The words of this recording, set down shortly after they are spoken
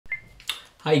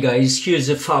Hi guys, here's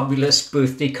a fabulous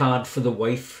birthday card for the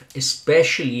wife,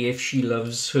 especially if she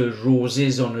loves her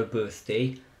roses on her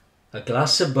birthday, a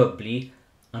glass of bubbly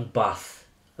and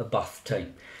a bath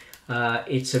time.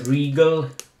 It's a Regal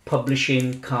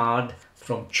Publishing card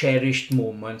from Cherished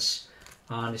Moments,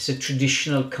 and it's a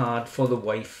traditional card for the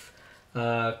wife.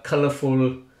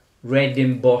 Colourful red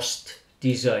embossed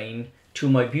design to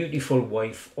my beautiful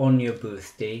wife on your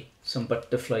birthday. Some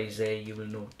butterflies there, you will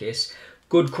notice.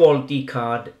 Good quality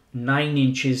card, 9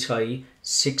 inches high,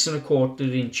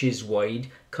 6¼ inches wide,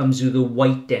 comes with a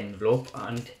white envelope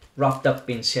and wrapped up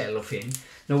in cellophane.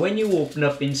 Now when you open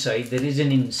up inside, there is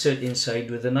an insert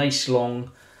inside with a nice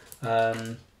long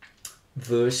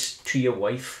verse to your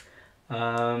wife,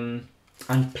 and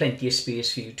plenty of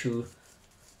space for you to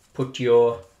put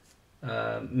your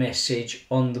message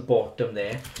on the bottom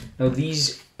there. Now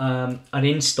these are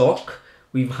in stock.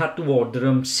 We've had to order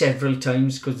them several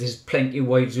times because there's plenty of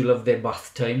wives who love their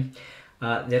bath time.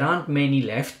 There aren't many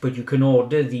left, but you can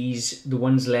order these, the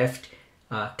ones left.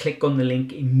 Click on the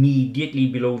link immediately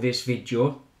below this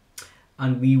video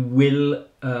and we will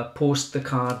post the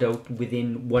card out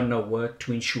within 1 hour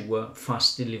to ensure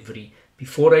fast delivery.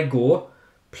 Before I go,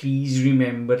 please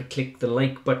remember to click the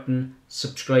like button,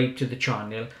 subscribe to the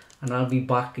channel, and I'll be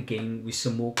back again with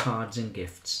some more cards and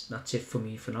gifts. That's it for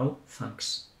me for now.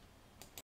 Thanks.